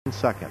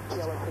seconds.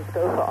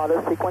 Go for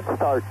auto sequence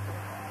start.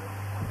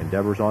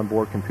 Endeavor's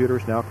onboard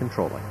computers now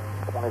controlling.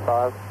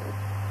 25.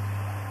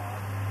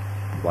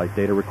 Flight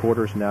data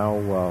recorders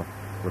now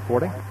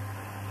recording.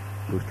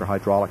 Booster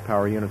hydraulic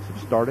power units have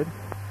started.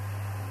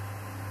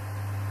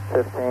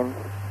 15.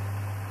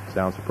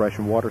 Sound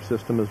suppression water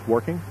system is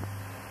working.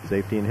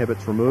 Safety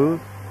inhibits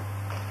removed.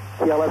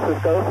 TLS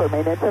is go for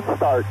main engine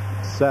start.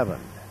 7,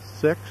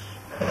 6,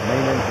 main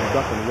engine's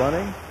up and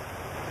running.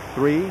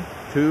 3,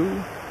 2,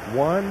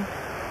 1,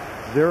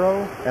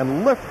 0,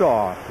 and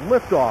liftoff.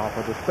 Liftoff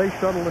of the Space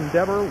Shuttle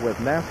Endeavour with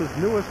NASA's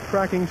newest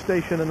tracking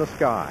station in the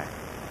sky.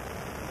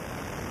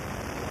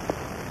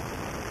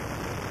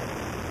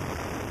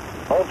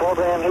 All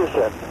program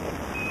Houston.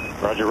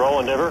 Roger, roll,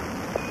 Endeavour.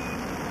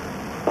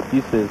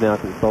 Houston is now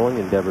controlling.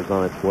 Endeavour's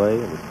on its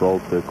way and is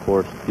rolled to a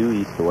course due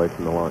east away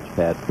from the launch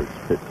pad for its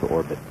trip to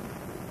orbit.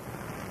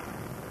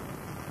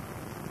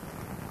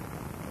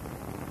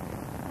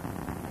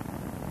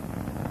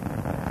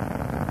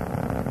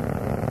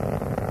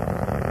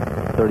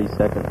 In 30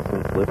 seconds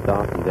since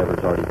liftoff,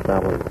 Endeavour's already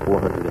traveling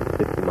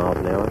 450 miles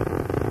an hour.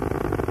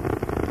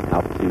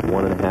 Altitude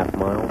 1.5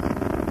 miles.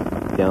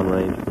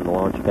 Downrange from the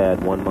launch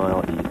pad 1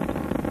 mile east.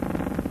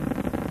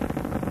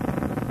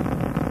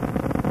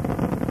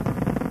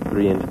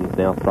 3 engines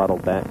now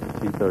throttled back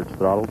to 2/3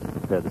 throttle to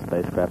prepare the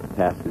spacecraft to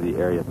pass through the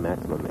area of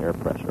maximum air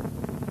pressure.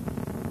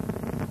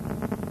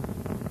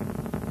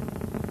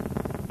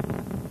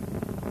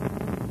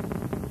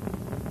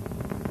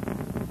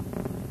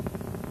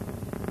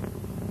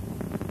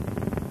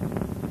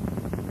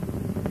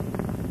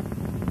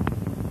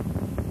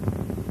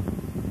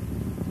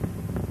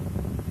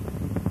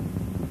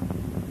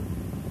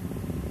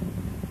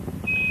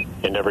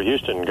 Endeavour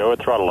Houston, go at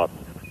throttle up.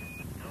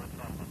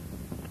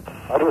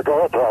 Roger,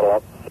 go at throttle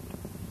up.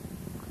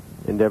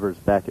 Endeavour's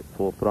back at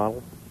full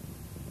throttle.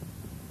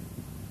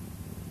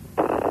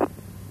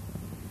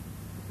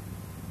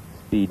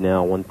 Speed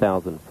now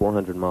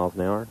 1,400 miles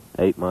an hour,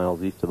 8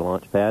 miles east of the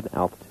launch pad,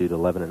 altitude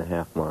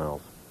 11.5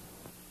 miles.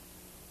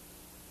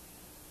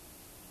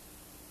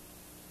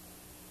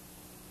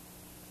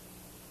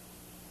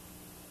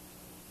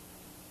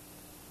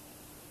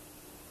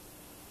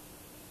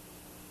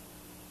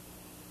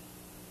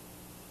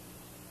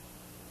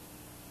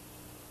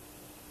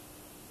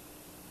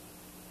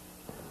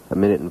 A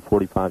minute and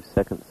 45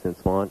 seconds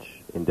since launch.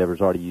 Endeavour's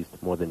already used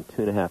more than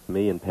 2.5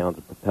 million pounds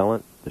of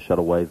propellant. The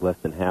shuttle weighs less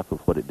than half of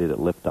what it did at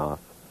liftoff.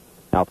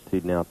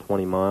 Altitude now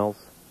 20 miles,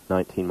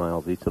 19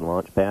 miles east of the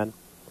launch pad.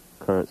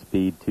 Current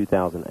speed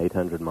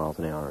 2,800 miles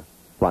an hour.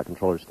 Flight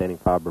controller standing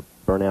by for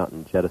burnout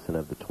and jettison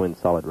of the twin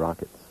solid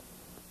rockets.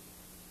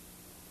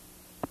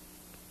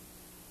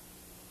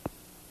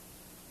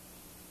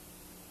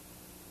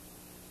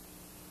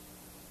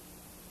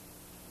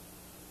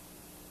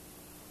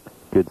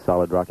 Good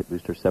solid rocket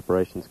booster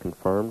separations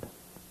confirmed.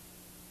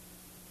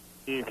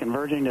 You're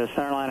converging to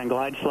centerline and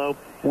glide slope.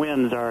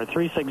 Winds are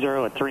 360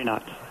 at 3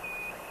 knots.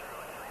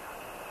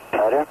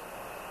 Roger.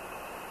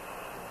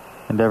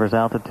 Endeavour's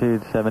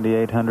altitude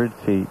 7,800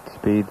 feet,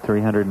 speed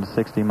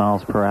 360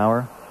 miles per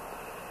hour.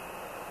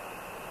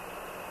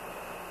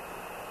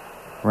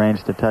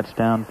 Range to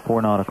touchdown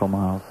 4 nautical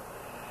miles.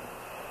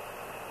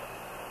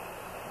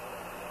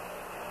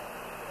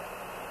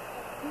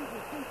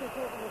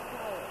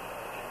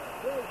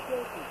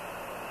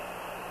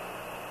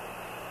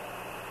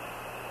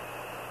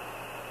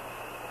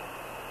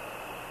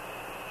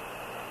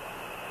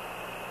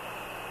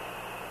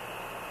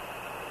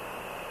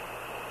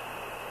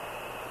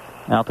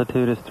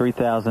 Altitude is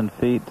 3,000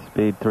 feet,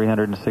 speed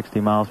 360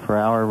 miles per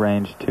hour,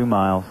 range 2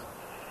 miles.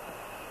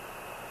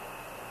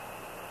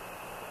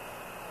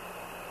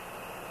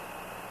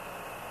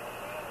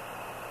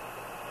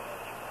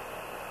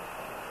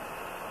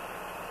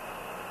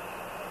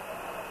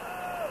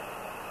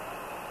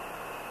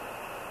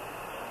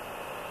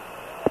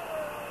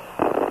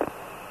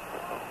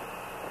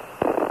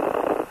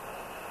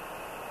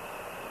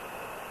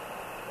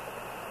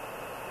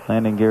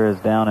 Landing gear is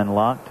down and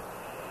locked.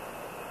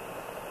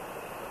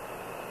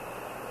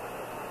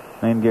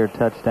 Main gear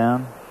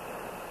touchdown.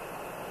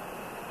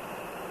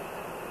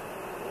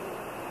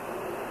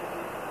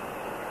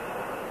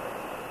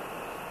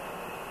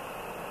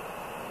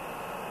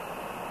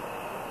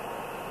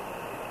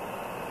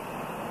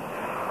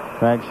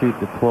 Drag chute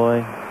deploy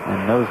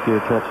and nose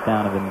gear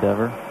touchdown of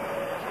Endeavour.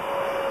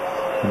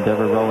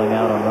 Endeavour rolling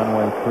out on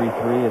runway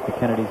 33 at the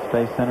Kennedy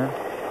Space Center,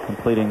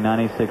 completing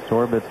 96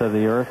 orbits of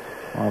the Earth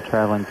while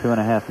traveling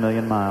 2.5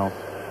 million miles.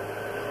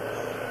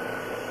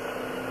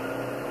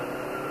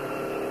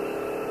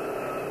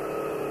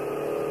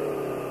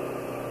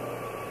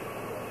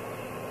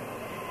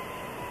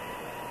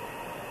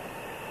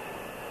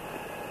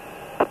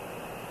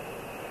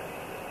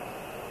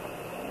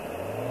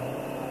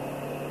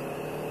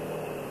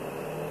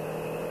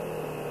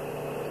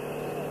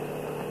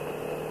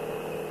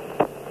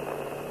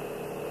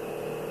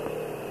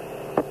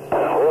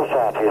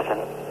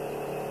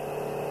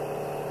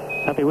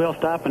 Happy wheel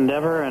stop,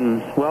 Endeavour,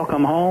 and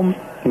welcome home.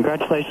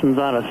 Congratulations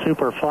on a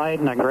super flight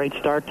and a great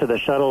start to the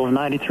Shuttle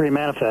 93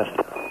 manifest.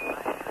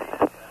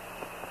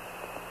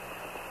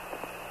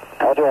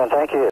 Roger, and thank you.